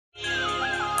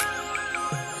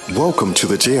Welcome to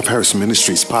the J.F. Harris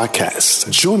Ministries podcast.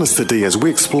 Join us today as we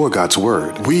explore God's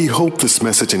Word. We hope this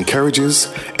message encourages,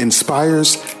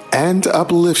 inspires, and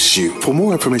uplifts you. For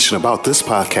more information about this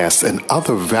podcast and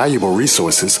other valuable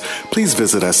resources, please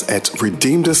visit us at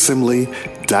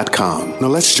redeemedassembly.com. Now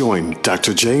let's join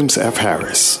Dr. James F.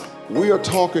 Harris. We are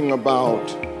talking about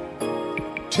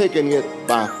taking it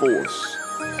by force.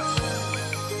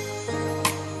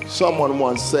 Someone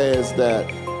once says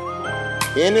that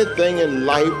anything in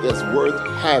life that's worth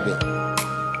having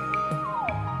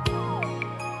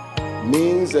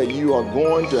means that you are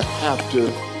going to have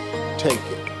to take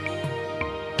it.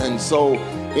 And so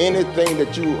anything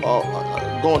that you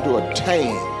are going to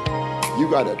attain, you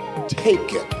got to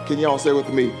take it. Can y'all say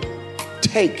with me?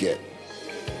 Take it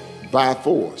by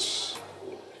force.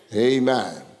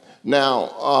 Amen.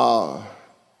 Now,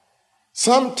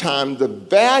 sometimes the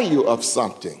value of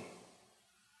something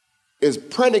is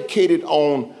predicated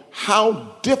on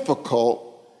how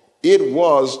difficult it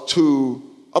was to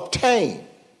obtain.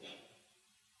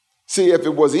 See, if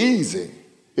it was easy,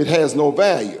 it has no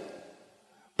value.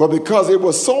 But because it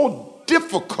was so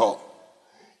difficult,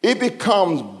 it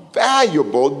becomes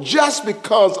valuable just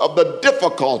because of the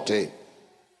difficulty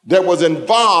that was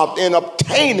involved in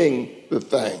obtaining the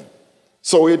thing.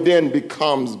 So it then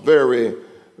becomes very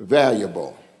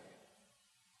valuable.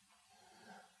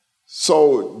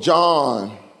 So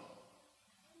John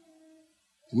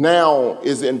now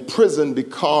is in prison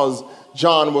because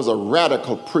John was a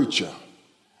radical preacher.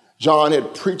 John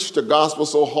had preached the gospel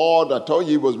so hard, I told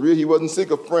you he wasn't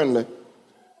seeker friendly.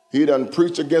 He done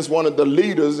preached against one of the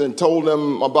leaders and told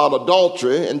them about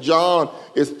adultery, and John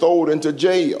is thrown into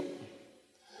jail.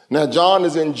 Now John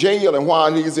is in jail, and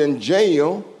while he's in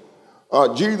jail,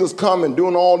 Jesus come and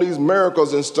doing all these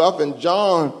miracles and stuff, and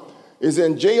John is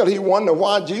in jail. He wondered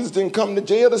why Jesus didn't come to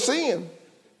jail to see him.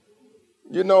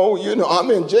 You know, I'm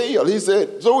in jail. He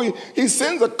said, so he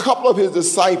sends a couple of his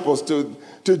disciples to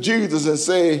Jesus and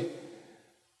say,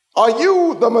 are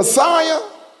you the Messiah,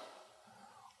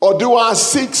 or do I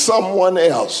seek someone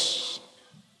else?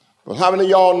 But how many of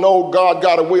y'all know God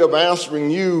got a way of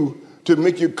answering you to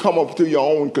make you come up to your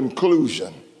own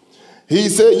conclusion? He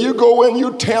said, you go and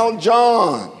you tell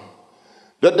John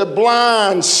that the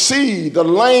blind see, the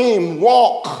lame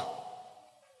walk,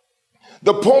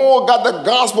 the poor got the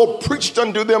gospel preached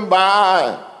unto them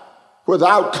by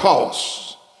without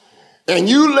cost. And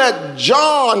you let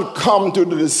John come to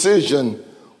the decision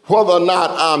whether or not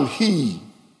I'm he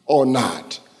or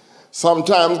not.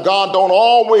 Sometimes God don't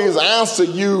always answer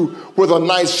you with a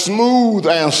nice smooth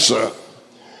answer.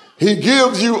 He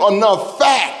gives you enough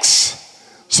facts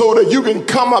so that you can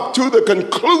come up to the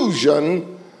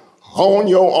conclusion on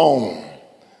your own.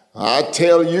 I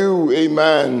tell you,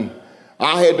 amen,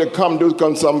 I had to come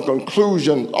to some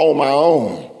conclusion on my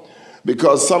own,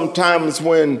 because sometimes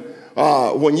when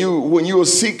you're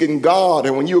seeking God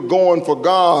and when you're going for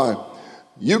God,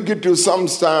 you get to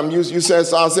sometimes you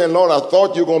start saying, Lord, I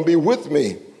thought you were going to be with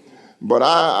me, but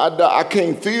I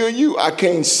can't feel you, I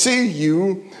can't see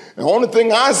you. The only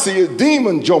thing I see is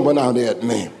demons jumping out at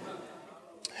me.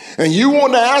 And you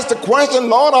want to ask the question,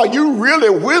 Lord, are you really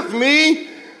with me?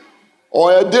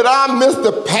 Or did I miss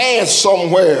the path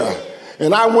somewhere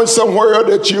and I went somewhere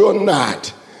that you're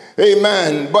not?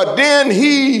 Amen. But then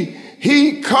he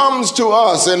comes to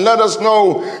us and let us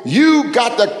know you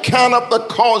got to count up the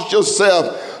cost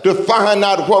yourself to find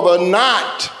out whether or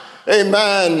not,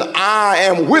 amen, I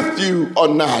am with you or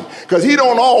not. Because he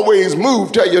don't always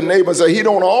move. Tell your neighbor, say, he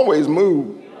don't always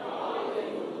move.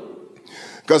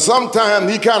 Because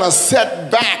sometimes he kind of set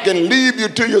back and leave you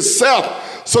to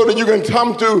yourself so that you can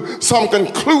come to some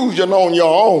conclusion on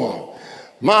your own.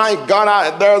 My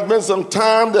God, there's been some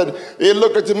time that it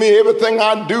looked at me, everything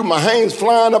I do, my hands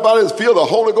flying up out of this field, the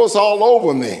Holy Ghost all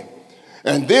over me.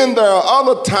 And then there are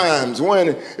other times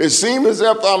when it seems as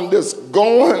if I'm just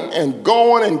going and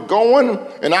going and going,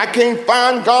 and I can't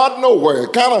find God nowhere.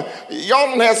 Kind of, y'all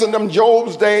done had some of them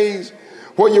Job's days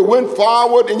where you went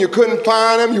forward and you couldn't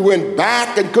find him. You went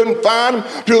back and couldn't find him,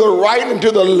 to the right and to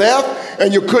the left,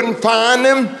 and you couldn't find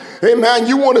him. Amen.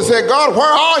 You want to say, God, where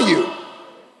are you?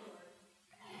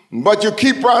 But you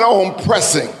keep right on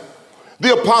pressing.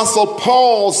 The Apostle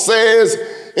Paul says,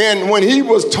 and when he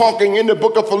was talking in the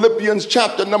book of Philippians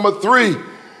chapter number 3,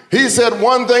 he said,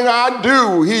 one thing I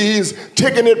do, he's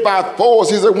taking it by force.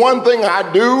 He said, one thing I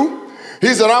do,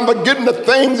 he said, I'm forgetting the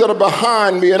things that are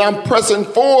behind me and I'm pressing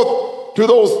forth to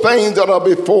those things that are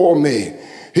before me.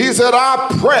 He said, I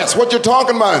press. What you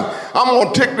talking about? I'm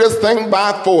going to take this thing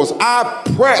by force. I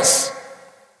press.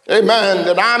 Amen.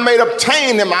 That I may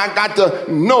obtain him. I got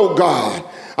to know God.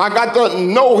 I got to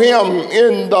know him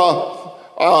in the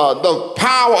the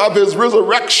power of his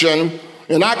resurrection,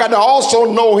 and I got to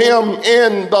also know him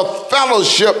in the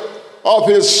fellowship of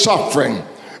his suffering.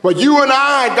 But you and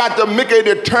I got to make a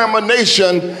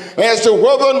determination as to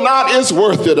whether or not it's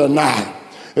worth it or not.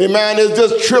 Amen. Is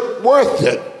this trip worth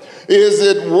it? Is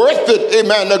it worth it,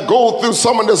 amen, to go through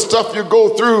some of the stuff you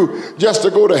go through just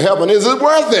to go to heaven? Is it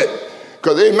worth it?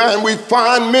 Because, amen, we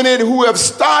find many who have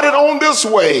started on this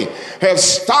way, have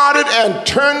started and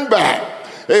turned back.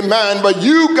 Amen. But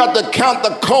you got to count the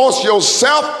cost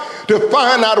yourself to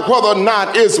find out whether or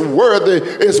not it's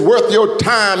worth your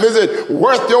time. Is it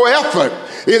worth your effort?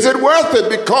 Is it worth it?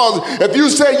 Because if you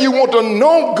say you want to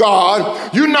know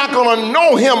God, you're not going to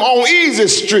know him on easy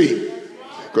street.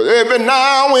 Because every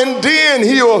now and then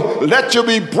he'll let you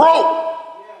be broke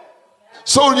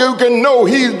so you can know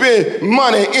he's been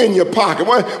money in your pocket.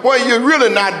 Well, you're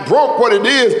really not broke. What it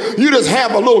is, you just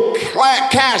have a little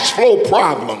cash flow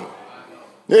problem.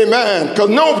 Amen. Because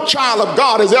no child of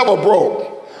God is ever broke.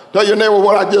 Tell your neighbor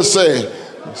what I just said.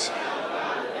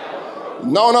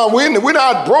 No, we're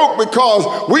not broke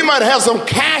because we might have some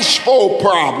cash flow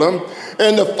problem,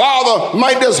 and the Father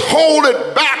might just hold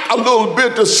it back a little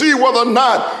bit to see whether or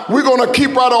not we're going to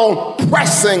keep right on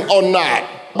pressing or not.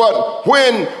 But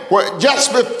when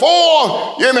just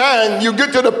before, amen, you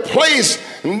get to the place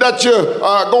that you're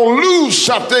going to lose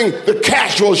something, the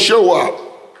cash will show up.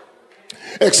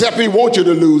 Except he wants you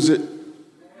to lose it.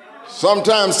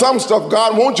 Sometimes some stuff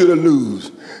God wants you to lose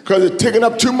because it's taking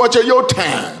up too much of your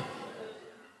time.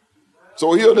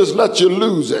 So he'll just let you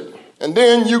lose it. And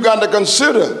then you got to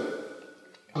consider,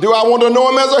 do I want to know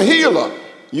him as a healer?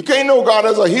 You can't know God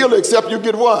as a healer except you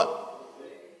get what?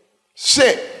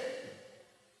 Sick.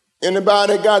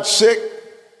 Anybody got sick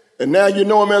and now you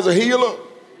know him as a healer?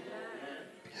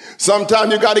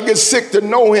 Sometimes you got to get sick to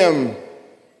know him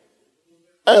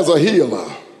as a healer.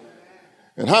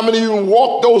 And how many of you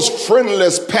walk those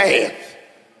friendless paths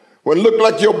when it look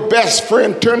like your best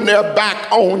friend turned their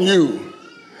back on you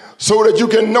so that you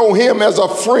can know him as a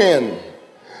friend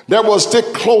that will stick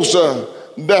closer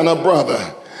than a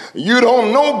brother? You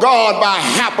don't know God by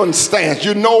happenstance.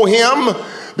 You know him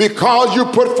because you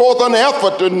put forth an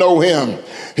effort to know him.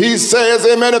 He says,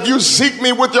 amen, if you seek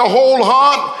me with your whole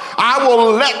heart, I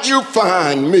will let you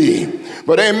find me.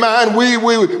 But amen,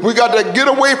 we got to get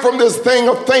away from this thing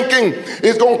of thinking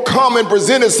it's going to come and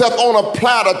present itself on a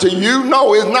platter to you.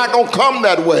 No, it's not going to come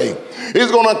that way.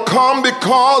 It's going to come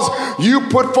because you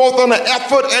put forth an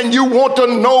effort and you want to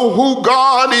know who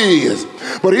God is.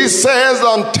 But he says,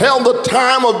 until the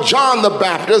time of John the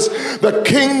Baptist, the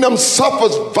kingdom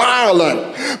suffers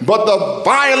violent, but the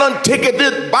violent taketh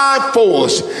it by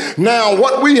force. Now,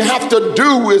 what we have to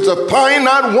do is to find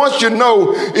out, once you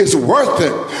know it's worth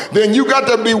it, then you got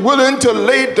to be willing to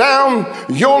lay down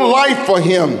your life for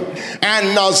him.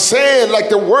 And say, like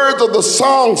the words of the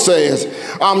song says,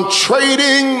 I'm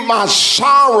trading my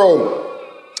sorrow.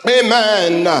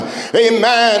 Amen.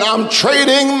 Amen. I'm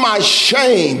trading my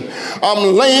shame.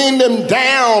 I'm laying them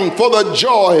down for the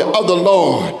joy of the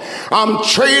Lord. I'm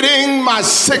trading my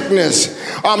sickness.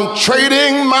 I'm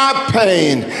trading my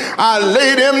pain. I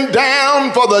lay them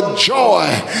down for the joy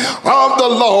of the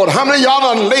Lord. How many of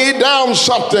y'all done laid down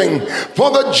something for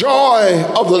the joy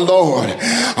of the Lord?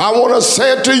 I want to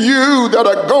say to you that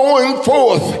are going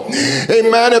forth,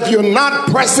 amen, if you're not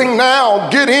pressing now,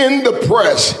 get in the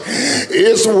press.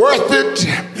 It's worth it.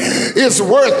 It's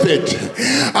worth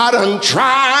it. I done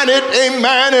tried it,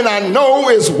 amen, and I know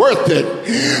it's worth it.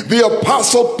 The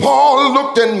Apostle Paul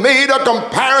looked and made a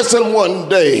comparison one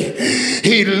day.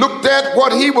 He looked at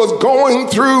what he was going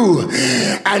through,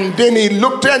 and then he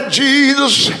looked at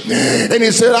Jesus, and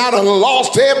he said, I done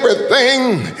lost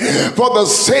everything for the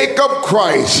sake of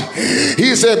Christ.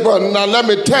 He said, but now let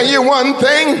me tell you one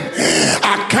thing.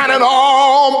 I count it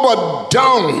all but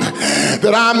dung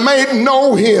that I may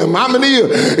know him. How many of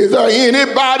you, is there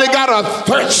anybody got a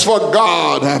thirst for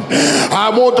God? I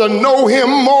want to know him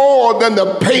more than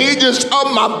the pages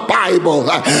of my Bible.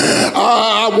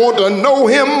 I want to know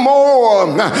him more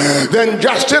than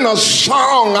just in a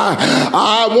song.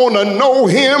 I want to know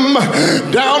him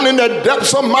down in the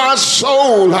depths of my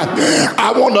soul.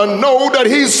 I want to know that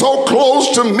he's so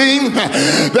close to me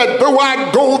that though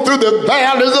I go through the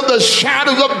valleys of the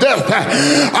shadows of death,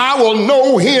 I will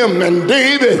know him. And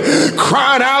David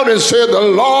cried out and said, the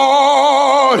Lord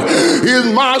Lord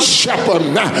is my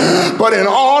shepherd. But in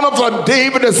order for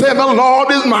David to say the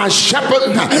Lord is my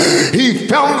shepherd, he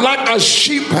felt like a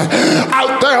sheep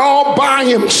out there all by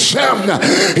himself.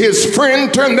 His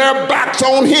friend turned their backs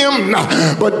on him,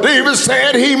 but David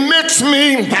said, he makes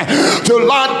me to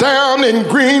lie down in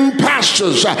green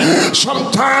pastures.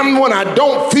 Sometimes when I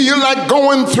don't feel like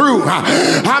going through,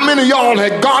 how many of y'all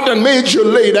had God that made you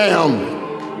lay down?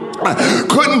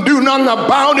 Couldn't do nothing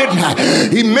about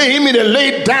it. He made me to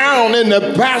lay down in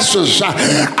the pastures.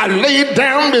 I laid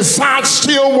down beside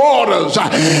still waters,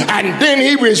 and then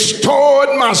he restored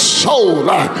my soul.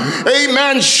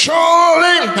 Amen.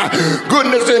 Surely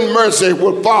goodness and mercy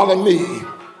will follow me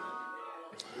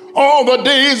all the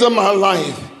days of my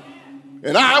life,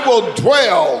 and I will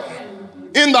dwell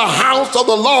in the house of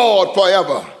the Lord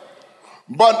forever.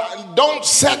 But don't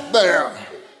sit there.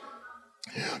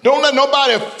 Don't let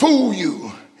nobody fool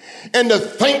you and to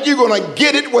think you're going to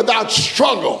get it without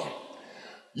struggle.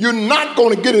 You're not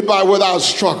going to get it without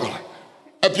struggle.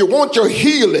 If you want your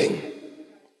healing,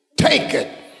 take it.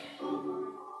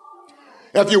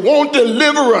 If you want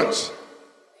deliverance,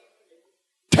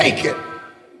 take it.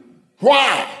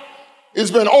 Why?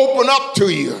 It's been opened up to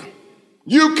you.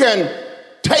 You can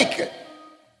take it.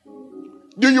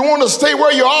 Do you want to stay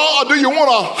where you are, or do you want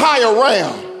to high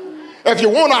around? If you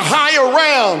want to high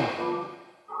around,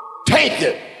 take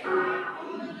it.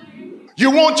 You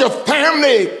want your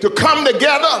family to come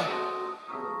together?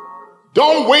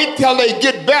 Don't wait till they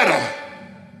get better.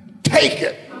 Take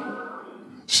it.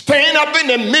 Stand up in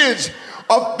the midst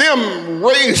of them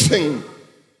raising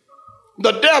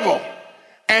the devil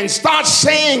and start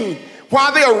saying,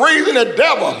 while they are raising the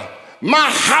devil, my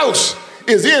house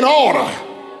is in order.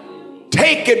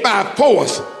 Take it by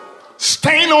force.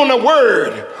 Stand on the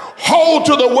word. Hold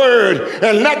to the word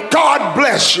and let God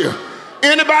bless you.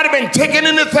 Anybody been taking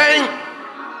anything?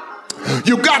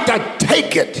 You got to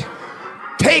take it.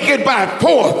 Take it by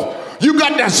force. You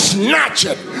got to snatch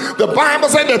it. The Bible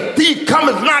said the thief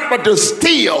cometh not but to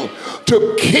steal,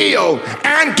 to kill,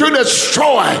 and to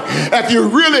destroy. If you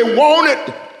really want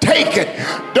it, take it.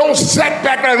 Don't sit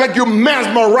back there like you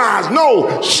mesmerized.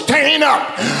 No, stand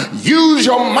up. Use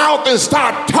your mouth and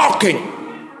start talking.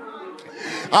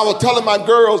 I was telling my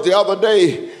girls the other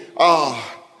day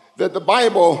that the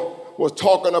Bible was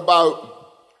talking about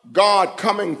God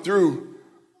coming through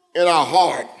in our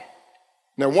heart.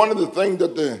 Now, one of the things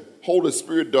that the Holy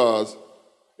Spirit does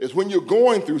is when you're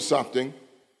going through something,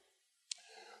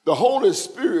 the Holy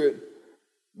Spirit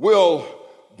will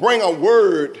bring a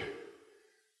word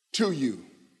to you.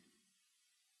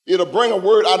 It'll bring a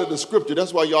word out of the scripture.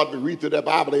 That's why you ought to read through that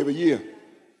Bible every year.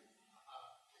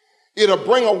 It'll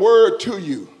bring a word to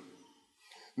you.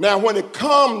 Now, when it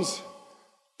comes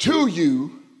to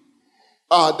you,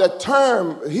 that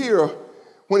term here,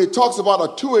 when it talks about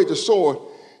a two-edged sword,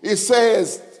 it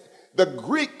says the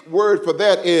Greek word for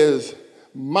that is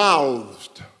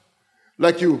mouthed.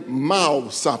 Like you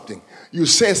mouth something. You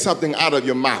say something out of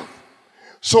your mouth.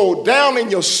 So down in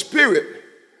your spirit,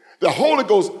 the Holy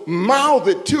Ghost mouthed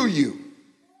it to you.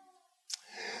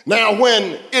 Now,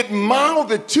 when it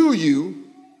mouthed it to you,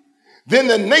 then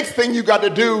the next thing you got to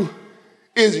do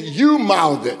is you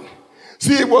mouth it.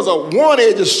 See, it was a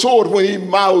one-edged sword when he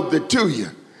mouthed it to you.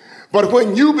 But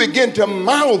when you begin to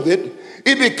mouth it,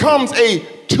 it becomes a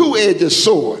two-edged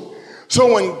sword.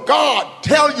 So when God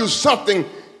tells you something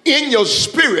in your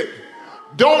spirit,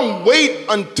 don't wait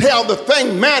until the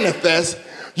thing manifests.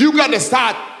 You got to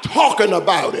start talking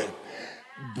about it.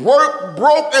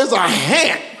 Broke as a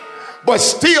hat, but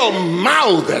still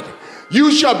mouth it.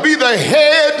 You shall be the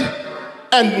head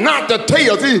and not the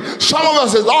tail. See, some of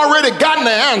us has already gotten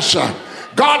the answer.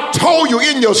 God told you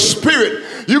in your spirit,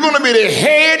 you're going to be the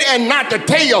head and not the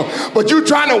tail, but you're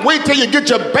trying to wait till you get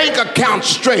your bank account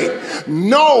straight.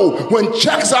 No, when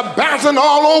checks are bouncing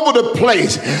all over the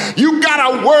place, you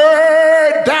got a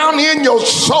word down in your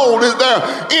soul. Is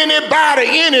there anybody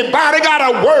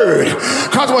got a word?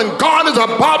 Because when God is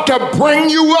about to bring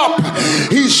you up,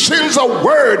 he sends a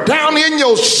word down in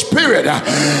your spirit.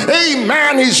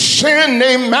 Amen. He sends,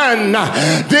 amen.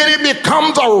 Then it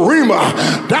becomes a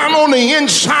rhema down on the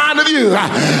inside of you.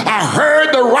 I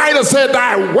heard the writer said,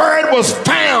 thy word was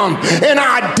found and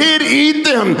I did eat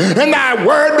them, and thy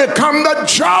word become the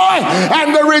joy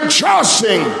and the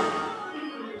rejoicing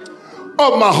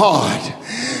of my heart.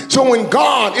 So when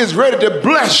God is ready to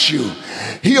bless you,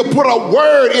 he'll put a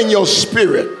word in your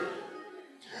spirit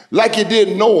like he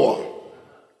did Noah.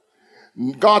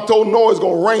 God told Noah it's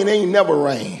going to rain. It ain't never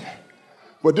rain.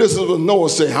 But this is what Noah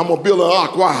said. I'm going to build an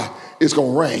ark. Why? It's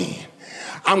going to rain.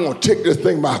 I'm going to take this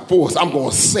thing by force. I'm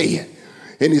going to say it.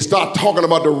 And he started talking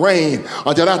about the rain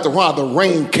until after a while the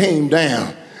rain came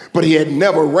down. But he had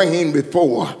never rained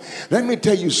before. Let me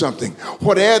tell you something.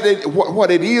 What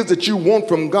it is that you want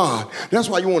from God, that's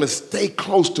why you want to stay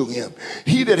close to him.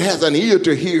 He that has an ear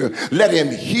to hear, let him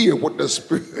hear what the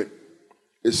Spirit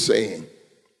is saying.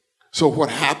 So what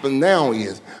happened now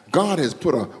is God has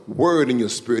put a word in your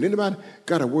spirit. Anybody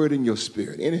got a word in your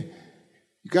spirit? You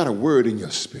got a word in your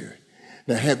spirit.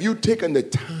 Now, have you taken the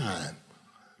time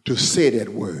to say that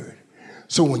word?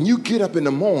 So when you get up in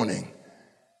the morning,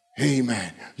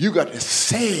 amen, you got to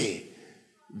say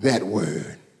that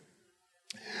word.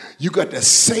 You got to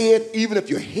say it even if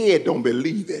your head don't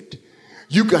believe it.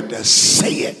 You got to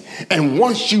say it. And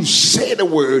once you say the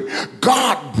word,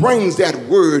 God brings that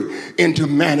word into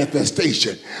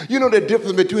manifestation. You know the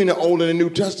difference between the Old and the New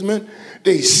Testament?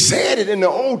 They said it in the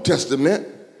Old Testament,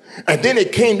 and then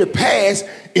it came to pass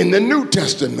in the New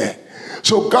Testament.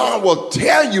 So God will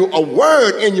tell you a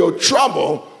word in your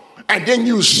trouble, and then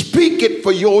you speak it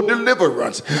for your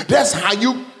deliverance. That's how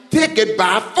you take it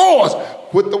by force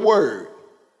with the word.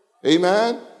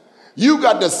 Amen? You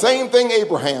got the same thing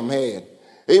Abraham had.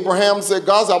 Abraham said,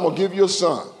 God, I'm going to give you a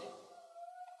son.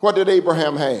 What did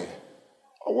Abraham have?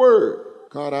 A word.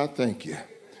 God, I thank you.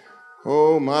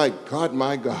 Oh, my God,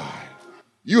 my God.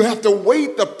 You have to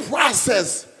wait the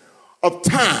process of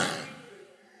time.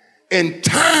 And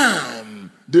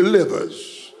time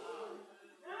delivers.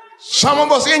 Some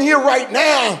of us in here right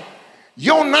now,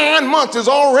 your 9 months is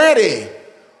already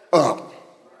up.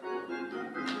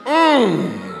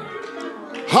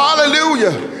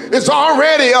 Hallelujah. It's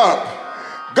already up.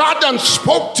 God done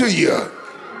spoke to you.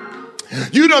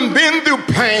 You done been through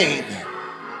pain.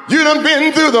 You done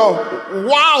been through the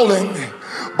wilding.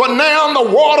 But now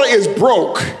the water is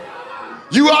broke.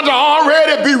 You ought to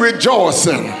already be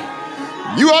rejoicing.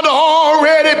 You ought to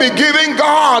already be giving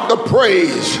God the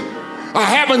praise. I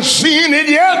haven't seen it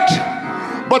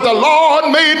yet, but the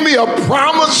Lord made me a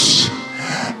promise,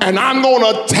 and I'm going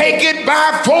to take it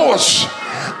by force.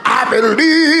 I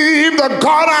believe the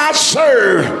God I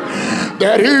serve,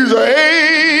 that he's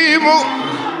able.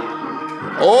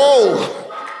 Oh,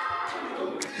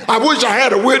 I wish I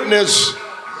had a witness.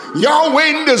 Y'all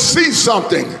waiting to see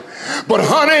something, but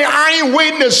honey, I ain't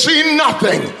waiting to see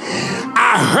nothing.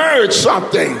 I heard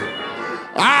something.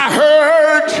 I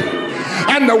heard,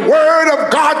 and the word of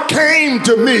God came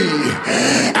to me,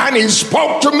 and he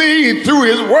spoke to me through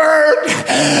his word.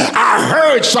 I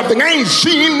heard something. I ain't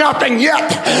seen nothing yet,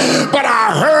 but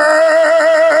I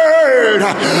heard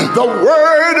the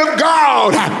word of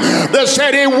God that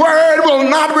said a word will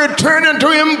not return unto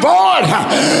him void,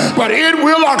 but it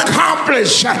will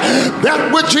accomplish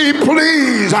that which he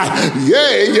pleased.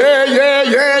 Yeah.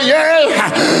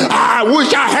 I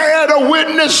wish I had a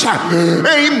witness,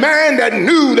 amen, that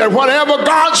knew that whatever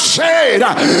God said,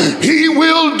 he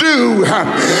will do.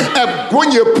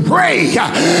 When you pray,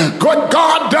 what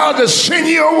God does is send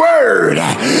you a word.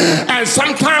 And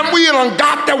sometimes we done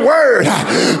got the word,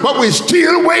 but we're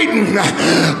still waiting.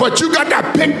 But you got to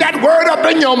pick that word up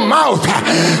in your mouth.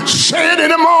 Say it in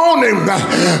the morning.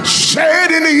 Say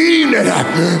it in the evening.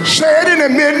 Say it in the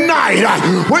midnight.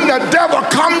 When the devil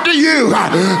come to you,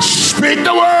 speak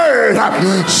the word.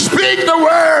 Speak the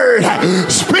word.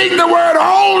 Speak the word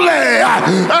only,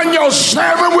 and your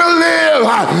servant will live.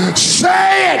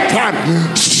 Say it.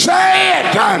 Say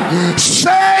it.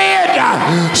 Say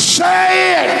it.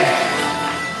 Say it.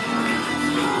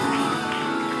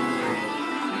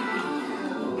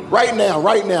 Right now.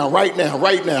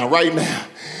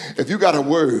 If you got a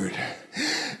word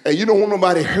and you don't want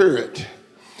nobody to hear it,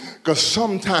 because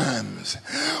sometimes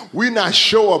we're not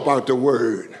sure about the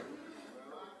word.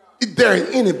 If there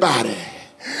ain't anybody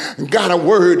got a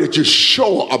word that you're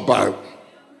sure about,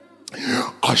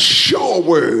 a sure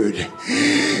word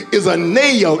is a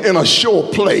nail in a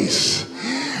sure place.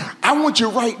 I want you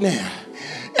right now,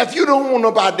 if you don't want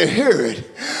nobody to hear it,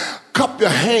 cup your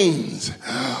hands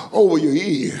over your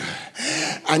ear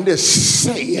and just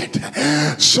say it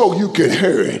so you can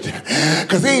hear it.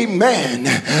 Because amen,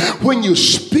 when you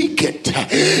speak it,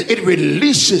 it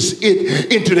releases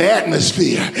it into the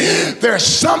atmosphere. There's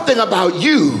something about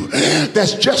you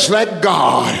that's just like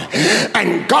God.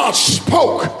 And God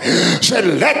spoke, said,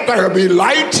 let there be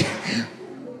light.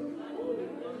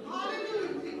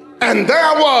 And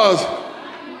there was,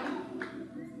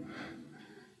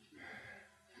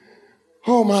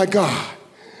 oh my God.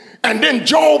 And then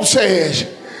Job says,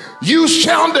 you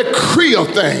shall decree a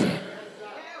thing.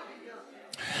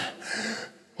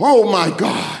 Oh my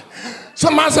God.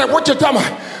 Somebody said, what you talking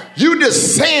about? You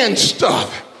just saying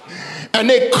stuff and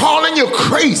they calling you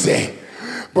crazy.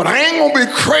 But I ain't gonna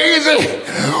be crazy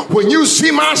when you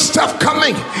see my stuff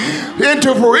coming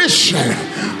into fruition.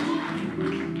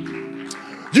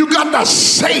 You got to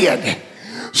say it.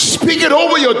 Speak it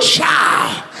over your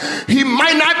child. He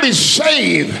might not be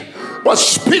saved, but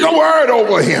speak a word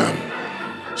over him.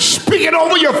 Speak it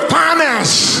over your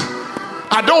finance.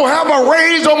 I don't have a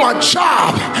raise on my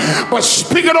job, but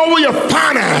speak it over your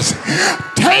finance.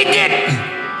 Take it.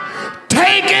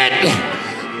 Take it.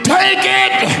 Take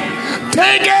it.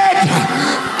 Take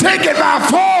it. Take it by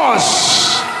force.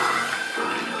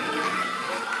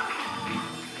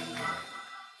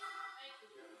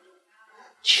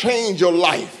 Change your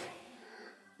life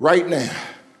right now.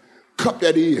 Cup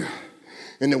that ear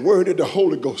and the word of the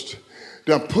Holy Ghost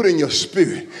that I put in your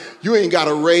spirit. You ain't got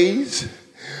a raise,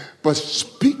 but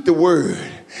speak the word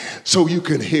so you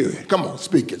can hear it. Come on,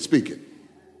 speak it, speak it.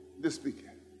 Just speak it.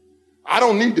 I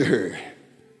don't need to hear it.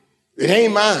 It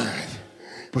ain't mine,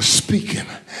 but speak him.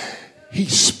 He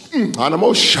speak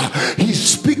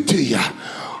to you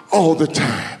all the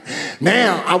time.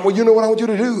 Now, you know what I want you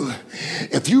to do?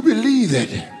 If you believe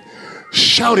it,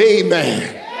 shout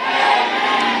amen.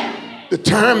 Amen. The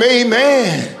term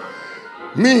amen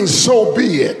means so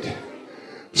be it.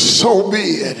 So be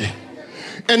it.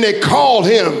 And they called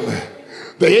him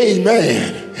the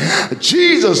amen.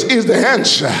 Jesus is the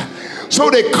answer. So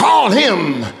they called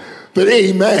him the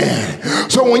amen.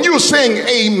 So when you sing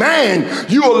amen,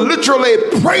 you are literally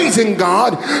praising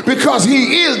God because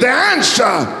he is the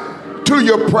answer to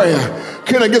your prayer.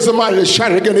 Can I get somebody to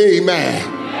shout it again? Amen.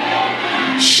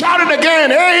 Amen. Shout it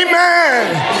again.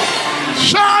 Amen.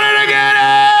 Shout it again.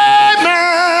 Amen.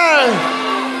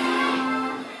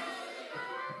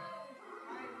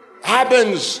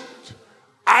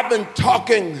 I've been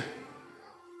talking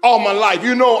all my life.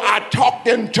 You know, I talked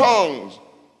in tongues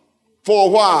for a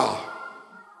while.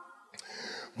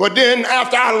 But then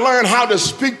after I learned how to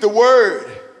speak the word,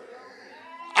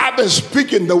 I've been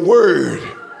speaking the word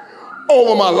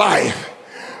over my life.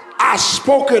 I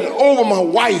spoke it over my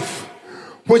wife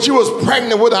when she was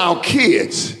pregnant with our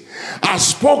kids. I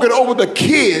spoke it over the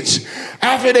kids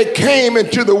after they came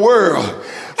into the world.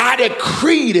 I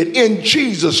decreed it in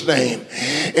Jesus' name.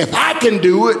 If I can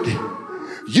do it,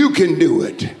 you can do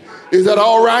it. Is that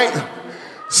all right?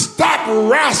 Stop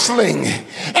wrestling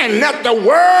and let the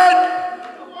word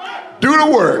do the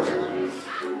work.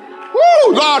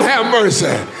 Woo, Lord have mercy.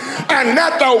 And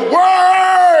let the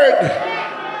word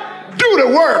do the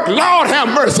work. Lord have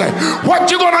mercy. What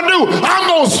you gonna do? I'm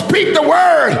gonna speak the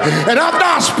word. And after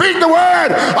I speak the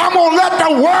word, I'm gonna let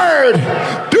the word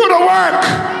do the work.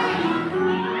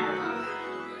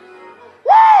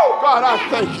 Woo! God, I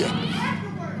thank you.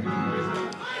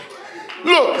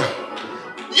 Look,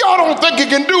 y'all don't think you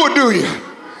can do it, do you?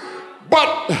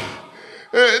 But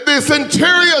the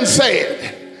centurion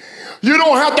said, you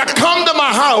don't have to come to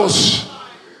my house.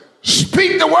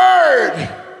 Speak the word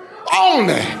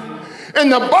only.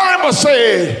 And the Bible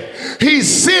said he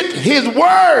sent his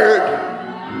word.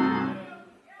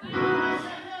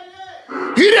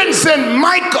 He didn't send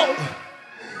Michael.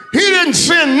 He didn't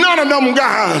send none of them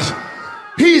guys.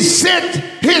 He sent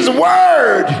his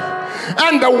word,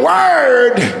 and the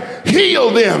word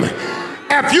healed them.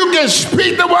 If you can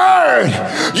speak the word,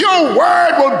 your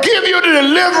word will give you the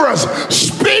deliverance.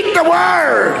 Speak the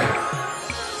word.